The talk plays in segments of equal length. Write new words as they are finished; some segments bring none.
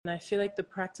And I feel like the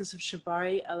practice of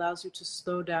Shibari allows you to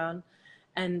slow down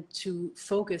and to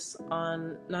focus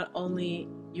on not only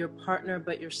your partner,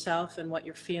 but yourself and what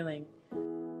you're feeling.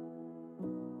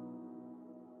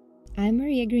 I'm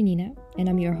Maria Granina, and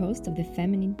I'm your host of the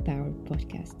Feminine Power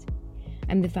podcast.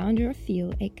 I'm the founder of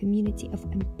Feel, a community of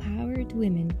empowered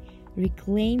women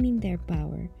reclaiming their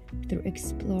power through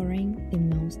exploring the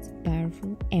most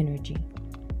powerful energy,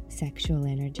 sexual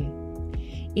energy.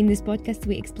 In this podcast,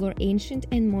 we explore ancient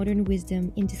and modern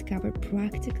wisdom and discover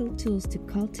practical tools to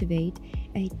cultivate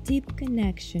a deep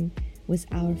connection with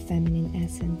our feminine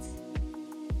essence.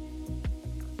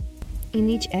 In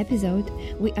each episode,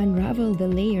 we unravel the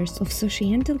layers of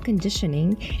societal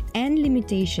conditioning and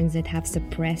limitations that have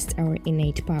suppressed our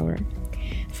innate power.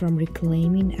 From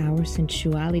reclaiming our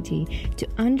sensuality to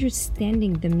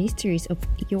understanding the mysteries of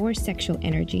your sexual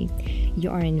energy, you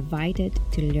are invited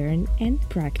to learn and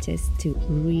practice to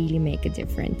really make a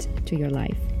difference to your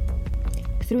life.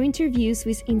 Through interviews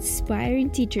with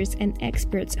inspiring teachers and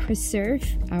experts who serve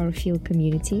our field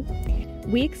community,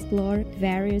 we explore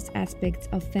various aspects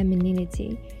of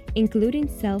femininity, including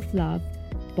self-love,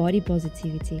 body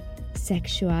positivity,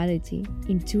 sexuality,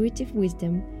 intuitive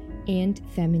wisdom, and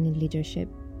feminine leadership.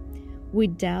 We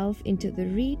delve into the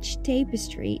rich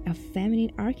tapestry of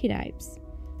feminine archetypes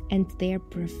and their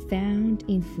profound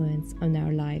influence on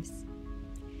our lives.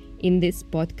 In this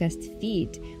podcast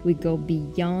feed, we go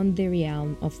beyond the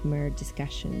realm of mere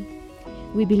discussion.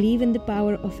 We believe in the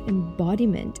power of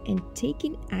embodiment and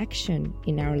taking action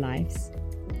in our lives.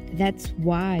 That's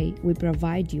why we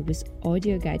provide you with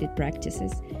audio-guided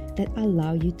practices that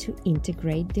allow you to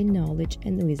integrate the knowledge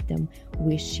and wisdom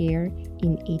we share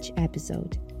in each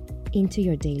episode into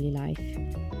your daily life.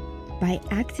 By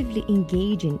actively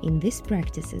engaging in these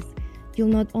practices, you'll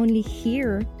not only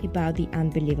hear about the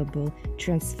unbelievable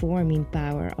transforming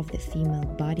power of the female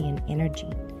body and energy,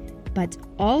 but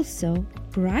also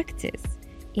practice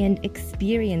and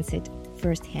experience it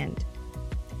firsthand.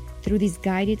 Through these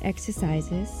guided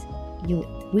exercises,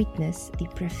 you'll witness the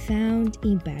profound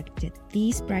impact that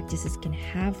these practices can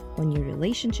have on your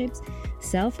relationships,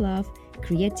 self-love,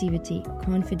 creativity,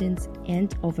 confidence,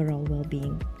 and overall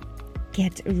well-being.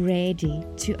 Get ready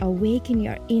to awaken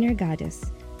your inner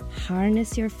goddess,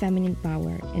 harness your feminine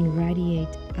power, and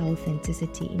radiate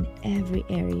authenticity in every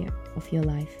area of your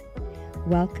life.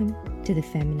 Welcome to the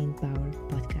Feminine Power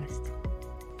podcast.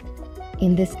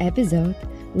 In this episode,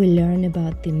 we learn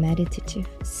about the meditative,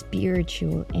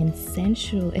 spiritual, and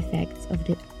sensual effects of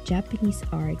the Japanese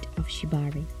art of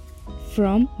Shibari.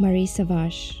 From Marie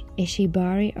Sauvage, a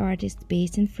Shibari artist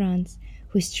based in France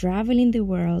who is traveling the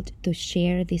world to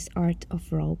share this art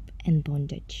of rope and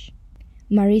bondage.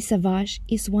 Marie Sauvage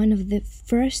is one of the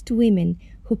first women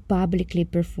who publicly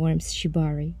performs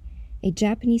Shibari, a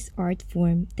Japanese art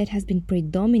form that has been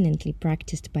predominantly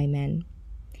practiced by men.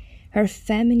 Her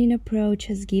feminine approach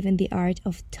has given the art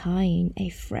of tying a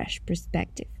fresh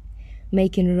perspective,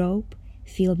 making rope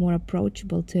feel more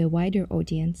approachable to a wider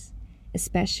audience,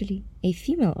 especially a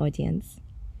female audience.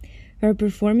 Her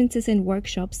performances and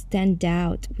workshops stand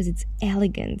out with its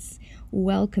elegance,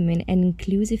 welcoming and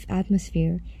inclusive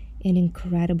atmosphere, and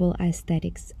incredible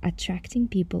aesthetics, attracting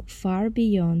people far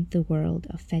beyond the world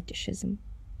of fetishism.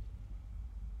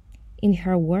 In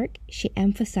her work, she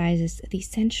emphasizes the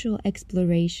sensual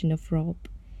exploration of rope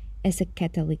as a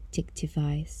catalytic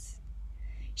device.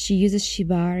 She uses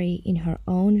Shibari in her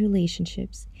own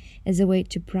relationships as a way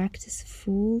to practice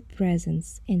full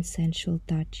presence and sensual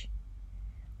touch.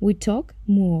 We talk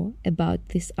more about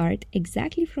this art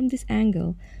exactly from this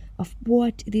angle of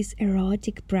what this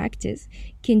erotic practice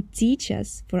can teach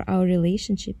us for our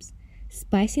relationships,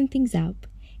 spicing things up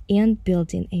and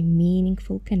building a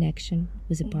meaningful connection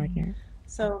with a partner.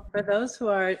 So for those who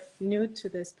are new to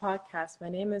this podcast, my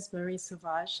name is Marie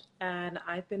Sauvage, and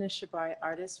I've been a Shibari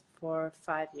artist for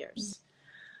 5 years.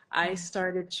 I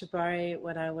started Shibari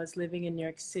when I was living in New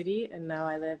York City, and now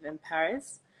I live in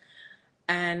Paris.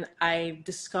 And I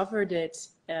discovered it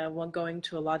while going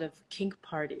to a lot of kink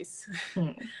parties.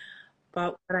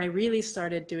 But when I really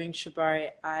started doing Shibari,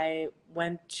 I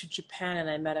went to Japan and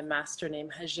I met a master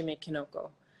named Hajime Kinoko.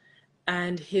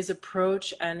 And his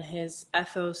approach and his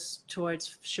ethos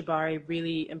towards Shibari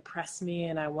really impressed me,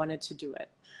 and I wanted to do it.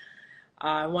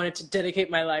 I wanted to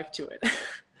dedicate my life to it.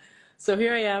 So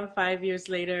here I am 5 years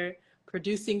later,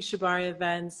 producing Shibari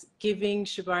events, giving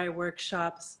Shibari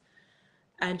workshops,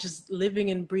 and just living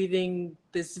and breathing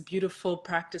this beautiful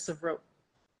practice of rope.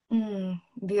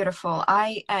 Beautiful.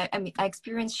 I mean, I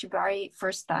experienced Shibari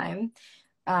first time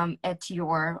at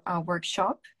your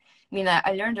workshop. I mean,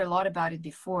 I learned a lot about it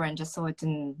before and just saw it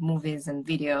in movies and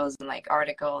videos and like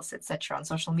articles, etc. on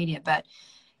social media. But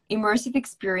immersive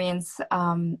experience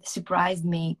surprised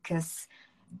me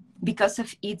because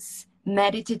of its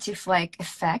meditative like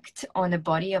effect on the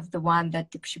body of the one that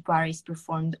the shibari is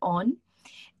performed on.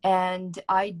 And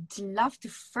I'd love to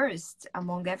first,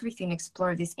 among everything,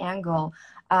 explore this angle,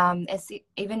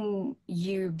 even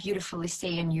you beautifully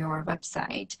say in your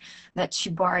website that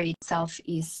shibari itself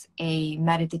is a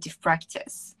meditative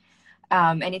practice.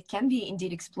 And it can be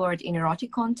indeed explored in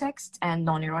erotic context and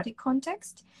non-erotic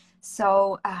context.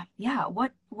 So yeah,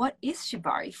 what is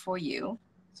shibari for you?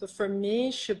 So for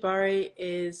me, shibari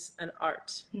is an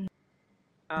art.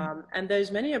 And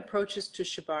there's many approaches to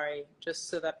shibari, just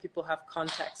so that people have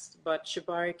context. But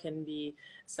shibari can be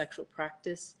sexual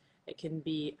practice, it can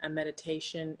be a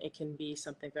meditation, it can be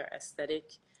something very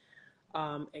aesthetic,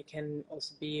 it can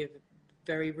also be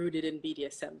very rooted in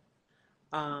BDSM.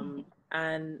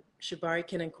 And shibari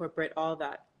can incorporate all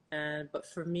that. But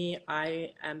for me,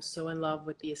 I am so in love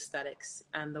with the aesthetics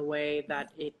and the way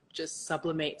that it just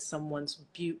sublimates someone's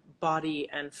body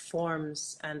and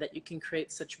forms, and that you can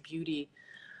create such beauty.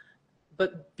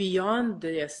 But beyond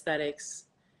the aesthetics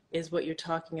is what you're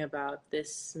talking about,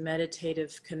 this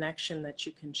meditative connection that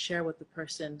you can share with the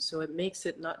person. So it makes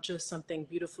it not just something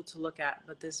beautiful to look at,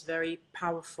 but this very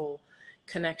powerful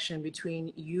connection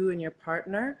between you and your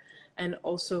partner, and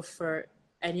also for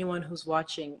anyone who's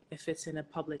watching if it's in a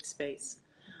public space.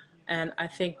 And I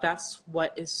think that's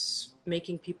what is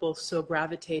making people so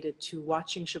gravitated to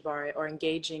watching shibari or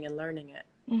engaging and learning it.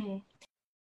 Mm-hmm.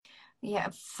 Yeah,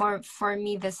 for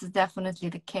me, this is definitely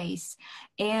the case.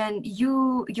 And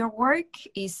your work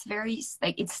is very,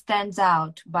 like, it stands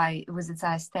out with its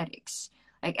aesthetics.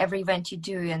 Like every event you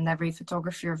do and every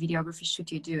photography or videography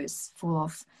shoot you do is full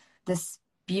of this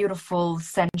beautiful,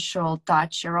 sensual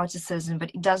touch, eroticism, but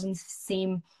it doesn't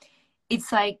seem,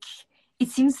 it's like, it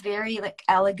seems very like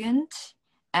elegant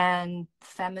and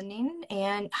feminine.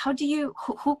 And how do you,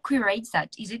 who curates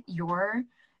that? Is it your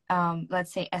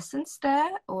let's say essence there,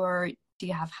 or do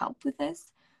you have help with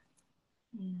this?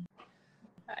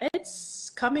 It's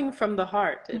coming from the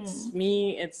heart. It's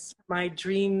me, it's my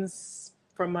dreams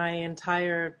from my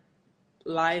entire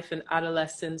life and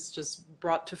adolescence just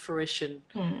brought to fruition.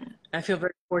 I feel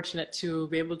very fortunate to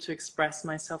be able to express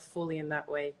myself fully in that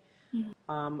way.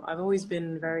 I've always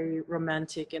been very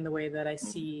romantic in the way that I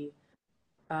see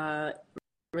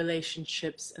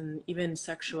relationships and even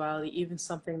sexuality, even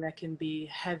something that can be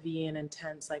heavy and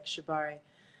intense like shibari.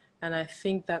 And I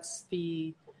think that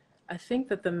the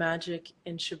magic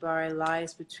in shibari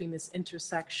lies between this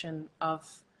intersection of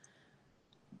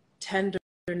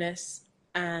tenderness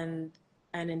and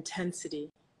intensity.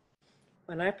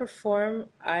 When I perform,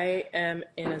 I am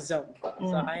in a zone.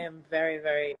 So I am very,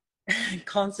 very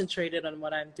concentrated on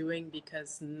what I'm doing,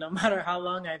 because no matter how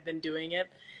long I've been doing it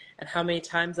and how many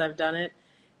times I've done it,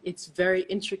 it's very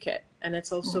intricate, and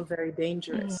it's also very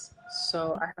dangerous.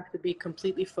 So I have to be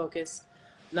completely focused,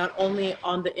 not only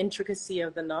on the intricacy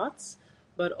of the knots,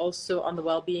 but also on the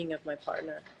well-being of my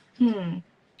partner.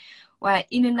 Well,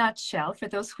 in a nutshell, for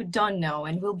those who don't know,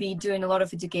 and we'll be doing a lot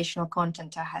of educational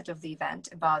content ahead of the event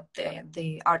about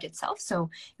the art itself, so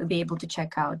you'll be able to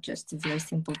check out just a very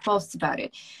simple posts about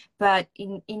it. But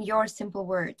in your simple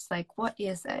words, like, what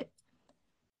is it?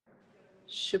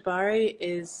 Shibari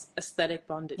is aesthetic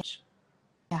bondage.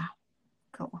 Yeah,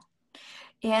 cool.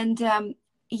 And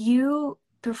you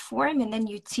perform and then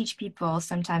you teach people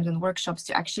sometimes in workshops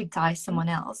to actually tie someone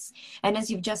else. And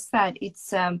as you've just said,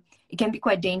 it's it can be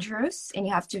quite dangerous, and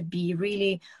you have to be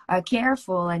really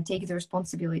careful and take the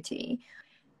responsibility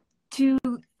to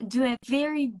do a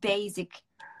very basic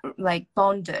like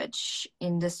bondage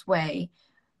in this way.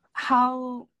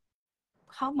 How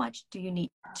much do you need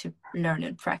to learn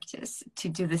and practice to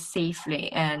do this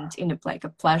safely and in a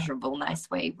pleasurable, nice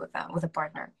way with a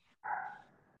partner?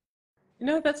 You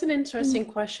know, that's an interesting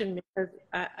question, because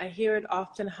I hear it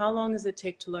often. How long does it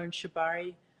take to learn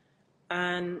shibari?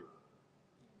 And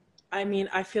I mean,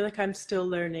 I feel like I'm still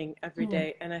learning every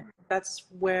day. And that's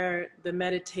where the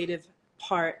meditative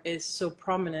part is so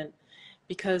prominent,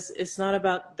 because it's not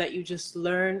about that you just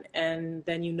learn and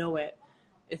then you know it.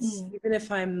 It's even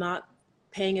if I'm not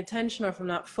paying attention or if I'm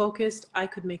not focused, I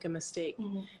could make a mistake,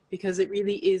 because it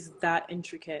really is that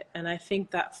intricate. And I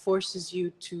think that forces you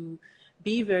to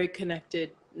be very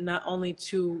connected, not only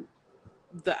to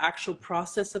the actual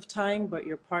process of tying, but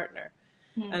your partner.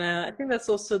 And I think that's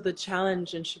also the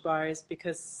challenge in shibari, is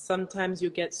because sometimes you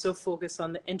get so focused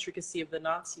on the intricacy of the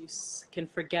knots, you can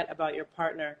forget about your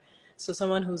partner. So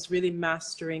someone who's really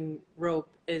mastering rope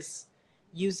is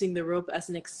using the rope as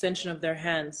an extension of their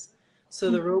hands. So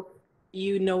the rope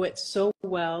you know it so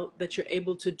well that you're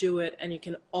able to do it, and you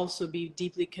can also be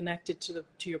deeply connected to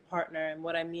your partner. And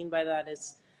what I mean by that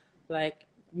is like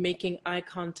making eye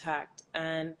contact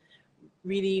and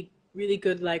really really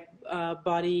good like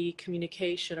body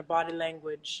communication or body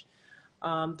language.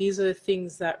 These are the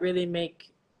things that really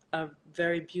make a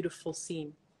very beautiful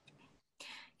scene.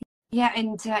 Yeah,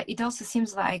 and it also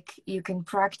seems like you can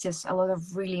practice a lot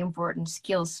of really important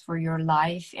skills for your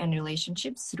life and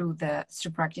relationships through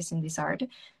practicing this art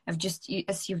of just,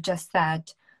 as you've just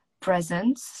said,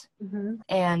 presence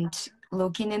and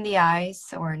looking in the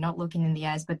eyes, or not looking in the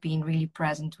eyes, but being really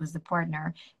present with the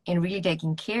partner and really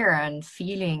taking care and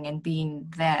feeling and being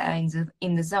there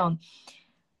in the zone.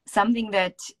 Something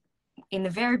that in a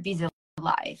very busy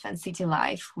life and city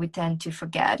life we tend to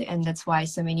forget, and that's why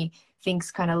so many things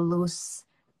kind of lose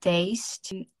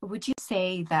taste. Would you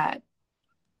say that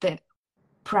the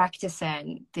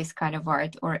practicing this kind of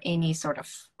art or any sort of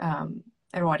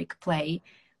erotic play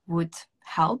would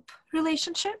help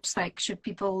relationships? Like, should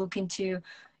people look into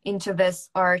this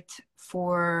art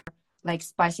for like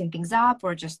spicing things up,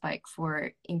 or just like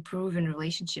for improving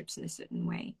relationships in a certain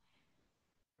way?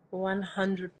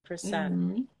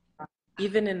 100%.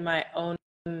 Even in my own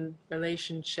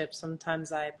relationship,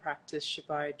 sometimes I practice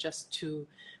Shibari just to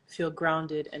feel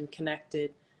grounded and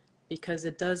connected, because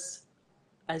it does,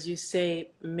 as you say,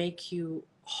 make you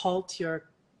halt your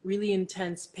really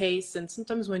intense pace. And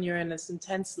sometimes when you're in this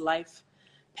intense life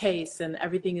pace and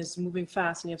everything is moving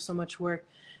fast and you have so much work,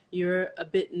 you're a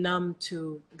bit numb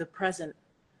to the present,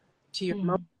 to your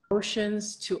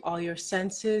emotions, to all your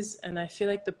senses. And I feel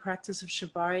like the practice of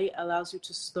Shibari allows you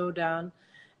to slow down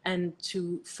and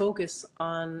to focus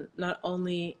on not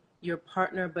only your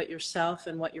partner but yourself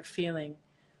and what you're feeling.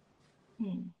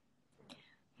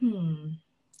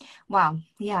 Wow.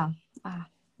 Yeah.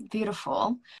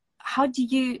 Beautiful. How do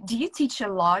you teach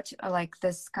a lot like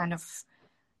this kind of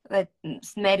like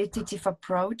meditative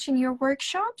approach in your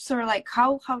workshops, or like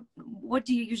how what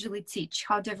do you usually teach?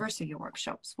 How diverse are your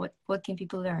workshops? What can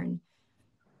people learn?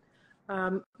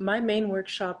 My main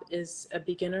workshop is a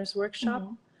beginner's workshop.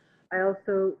 I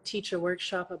also teach a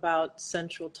workshop about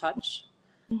sensual touch.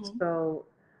 So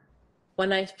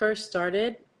when I first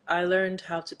started, I learned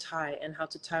how to tie and how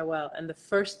to tie well. And the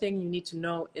first thing you need to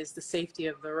know is the safety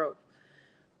of the rope,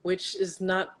 which is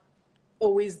not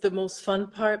always the most fun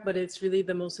part, but it's really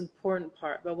the most important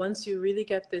part. But once you really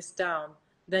get this down,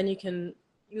 then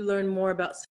you learn more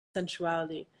about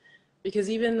sensuality. Because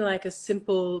even like a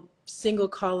simple single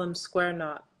column square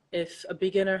knot, if a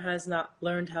beginner has not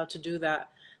learned how to do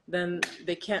that, then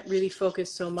they can't really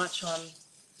focus so much on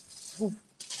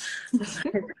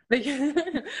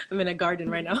I'm in a garden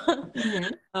right now.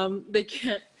 They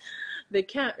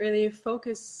can't really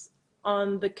focus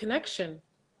on the connection,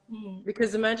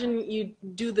 because imagine you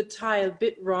do the tie a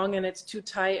bit wrong and it's too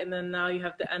tight, and then now you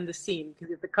have to end the scene because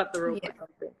you have to cut the rope or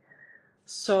something.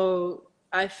 So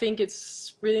I think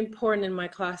it's really important in my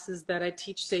classes that I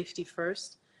teach safety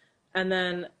first, and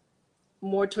then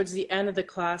more towards the end of the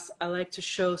class, I like to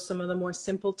show some of the more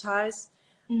simple ties,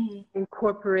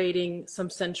 incorporating some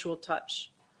sensual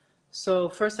touch. So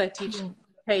first I teach,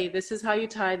 hey, this is how you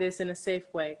tie this in a safe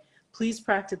way. Please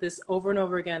practice this over and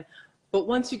over again. But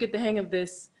once you get the hang of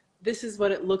this, this is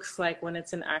what it looks like when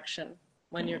it's in action,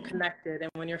 when you're connected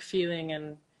and when you're feeling,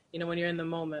 and when you're in the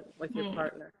moment with your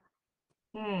partner.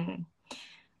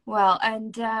 Well,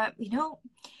 and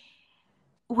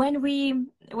when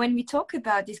we talk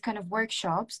about these kind of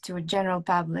workshops to a general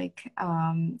public,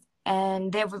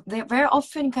 and they very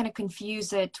often kind of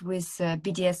confuse it with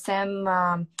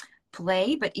BDSM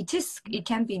play, but it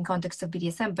can be in context of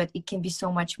BDSM, but it can be so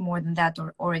much more than that,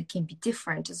 or it can be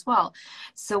different as well.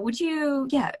 So would you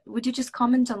just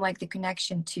comment on like the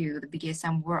connection to the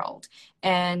BDSM world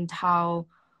and how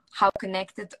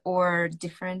connected or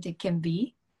different it can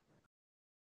be?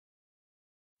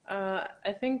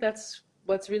 I think that's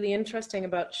what's really interesting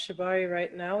about Shibari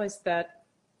right now, is that,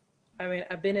 I mean,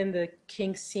 I've been in the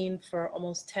kink scene for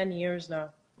almost 10 years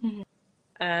now.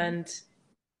 And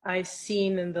I've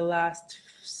seen in the last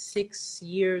 6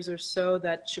 years or so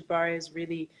that Shibari has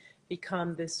really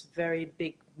become this very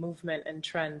big movement and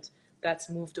trend that's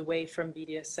moved away from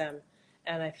BDSM.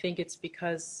 And I think it's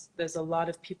because there's a lot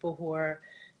of people who are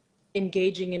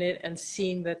engaging in it and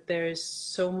seeing that there's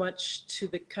so much to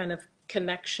the kind of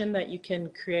connection that you can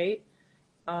create.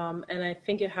 And I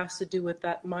think it has to do with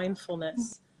that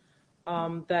mindfulness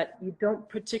that you don't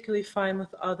particularly find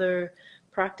with other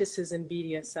practices in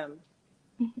BDSM.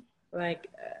 Like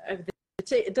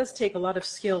it does take a lot of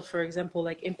skill, for example,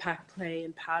 like impact play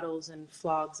and paddles and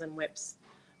flogs and whips,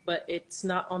 but it's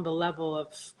not on the level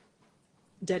of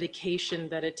dedication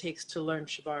that it takes to learn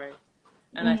Shibari.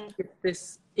 And I think it's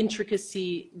this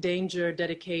intricacy, danger,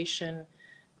 dedication,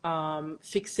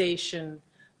 fixation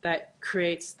that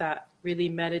creates that really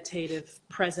meditative,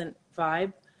 present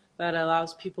vibe that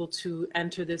allows people to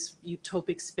enter this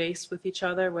utopic space with each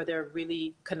other where they're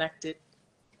really connected.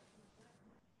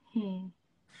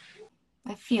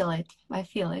 I feel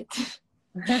it.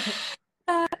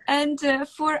 And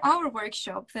for our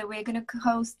workshop that we're going to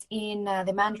host in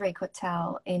the Mandrake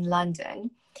Hotel in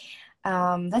London,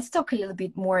 let's talk a little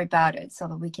bit more about it so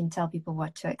that we can tell people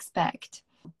what to expect.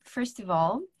 First of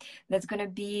all, that's going to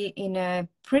be in a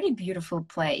pretty beautiful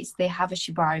place. They have a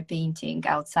Shibari painting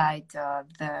outside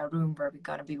the room where we're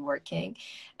going to be working.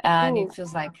 And it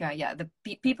feels like, the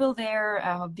people there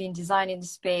have been designing the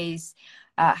space,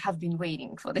 have been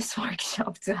waiting for this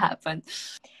workshop to happen.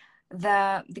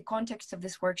 The context of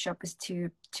this workshop is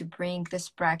to bring this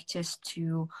practice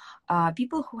to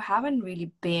people who haven't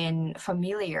really been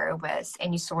familiar with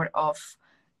any sort of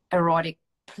erotic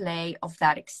play of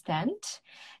that extent,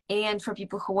 and for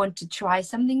people who want to try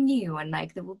something new. And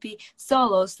like, there will be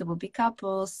solos, there will be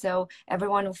couples, so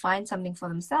everyone will find something for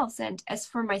themselves. And as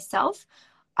for myself,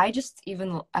 I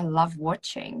love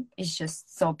watching. It's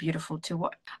just so beautiful to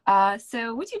watch.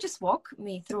 So would you just walk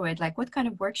me through it? Like, what kind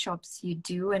of workshops you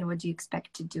do and what do you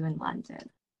expect to do in London?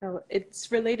 So it's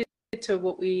related to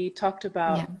what we talked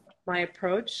about, my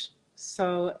approach.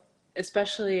 So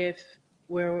especially if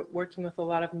we're working with a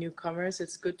lot of newcomers,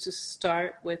 it's good to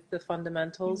start with the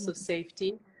fundamentals of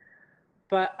safety.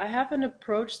 But I have an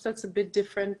approach that's a bit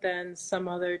different than some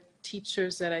other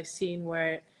teachers that I've seen,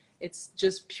 where it's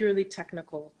just purely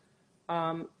technical.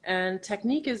 And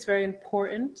technique is very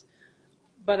important,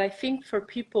 but I think for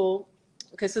people,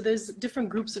 okay, so there's different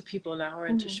groups of people now who are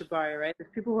into Shibari, right? There's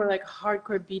people who are like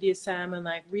hardcore BDSM and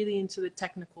like really into the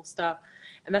technical stuff,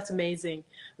 and that's amazing.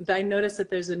 But I noticed that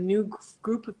there's a new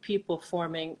group of people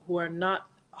forming who are not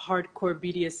hardcore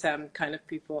BDSM kind of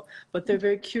people, but they're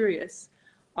very curious.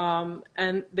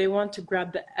 And they want to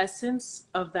grab the essence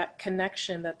of that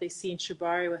connection that they see in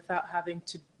Shibari without having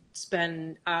to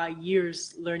spend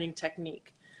years learning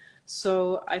technique.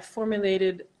 So I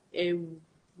formulated a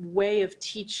way of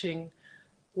teaching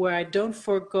where I don't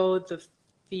forego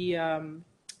the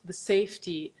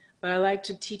safety, but I like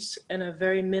to teach in a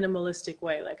very minimalistic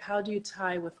way. Like, how do you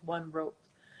tie with one rope?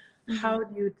 How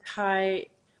do you tie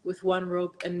with one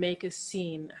rope and make a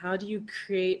scene? How do you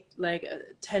create like a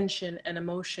tension and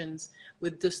emotions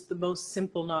with just the most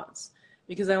simple knots?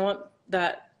 Because I want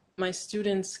that my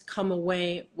students come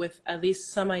away with at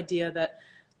least some idea that,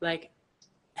 like,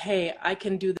 hey, I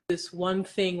can do this one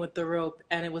thing with the rope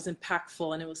and it was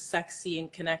impactful and it was sexy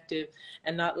and connective,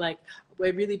 and not like, I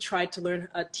really tried to learn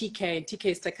a TK, and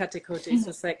TK is takate kote, so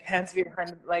it's like hands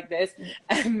behind like this,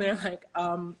 and they're like,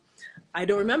 I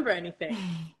don't remember anything.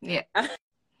 Yeah.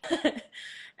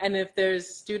 And if there's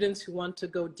students who want to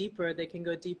go deeper, they can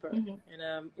go deeper in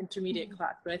an intermediate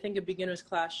class. But I think a beginner's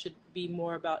class should be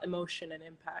more about emotion and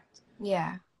impact.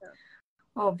 Yeah.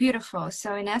 Oh, beautiful.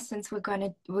 So in essence, we're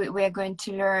going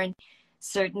to learn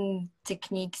certain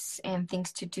techniques and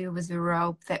things to do with the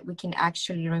rope that we can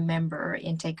actually remember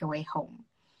and take away home.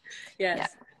 Yes.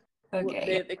 Yeah.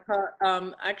 Okay. They call,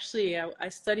 actually, I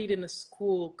studied in a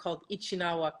school called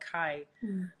Ichinawa Kai.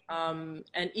 And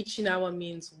Ichinawa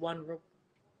means one rope.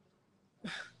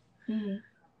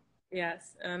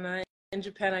 Yes. And in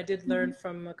Japan, I did learn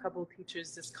from a couple of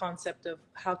teachers this concept of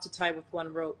how to tie with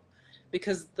one rope.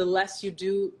 Because the less you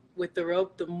do with the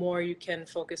rope, the more you can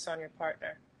focus on your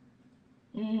partner.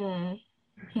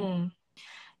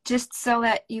 Just so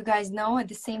that you guys know, at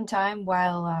the same time,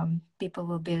 while people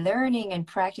will be learning and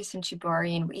practicing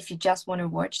Shibari, and if you just want to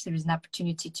watch, there is an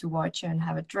opportunity to watch and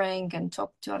have a drink and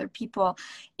talk to other people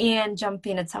and jump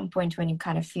in at some point when you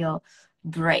kind of feel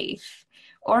brave,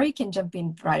 or you can jump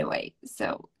in right away.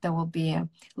 So there will be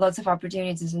lots of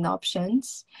opportunities and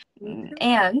options.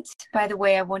 And by the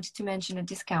way, I wanted to mention a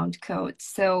discount code.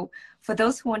 So for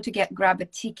those who want to grab a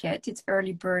ticket, it's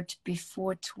early bird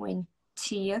before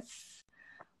 20th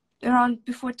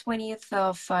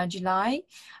of July,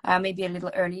 maybe a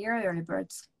little earlier. Early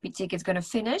bird ticket's going to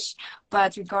finish,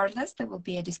 but regardless, there will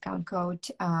be a discount code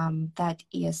that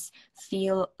is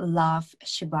Feel Love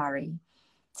Shibari.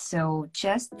 So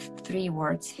just 3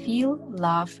 words: Feel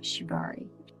Love Shibari.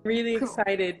 Really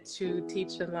excited to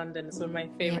teach in London. It's one of my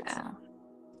favorites. Yeah.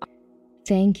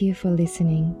 Thank you for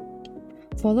listening.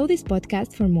 Follow this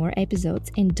podcast for more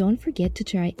episodes, and don't forget to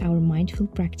try our mindful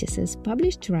practices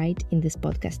published right in this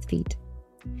podcast feed.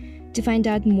 To find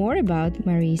out more about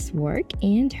Marie's work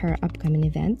and her upcoming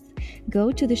events,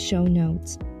 go to the show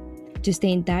notes. To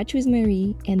stay in touch with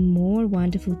Marie and more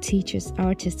wonderful teachers,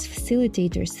 artists,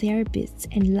 facilitators, therapists,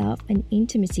 and love and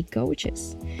intimacy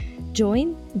coaches,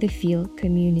 join the Feel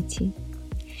community.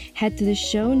 Head to the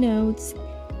show notes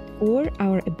or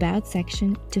our About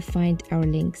section to find our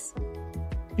links.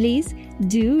 Please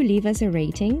do leave us a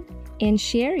rating and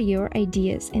share your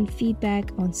ideas and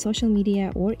feedback on social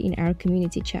media or in our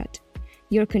community chat.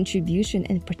 Your contribution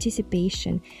and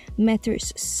participation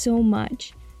matters so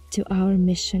much to our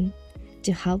mission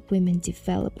to help women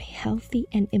develop healthy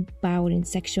and empowering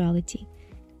sexuality,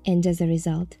 and as a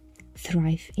result,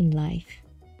 thrive in life.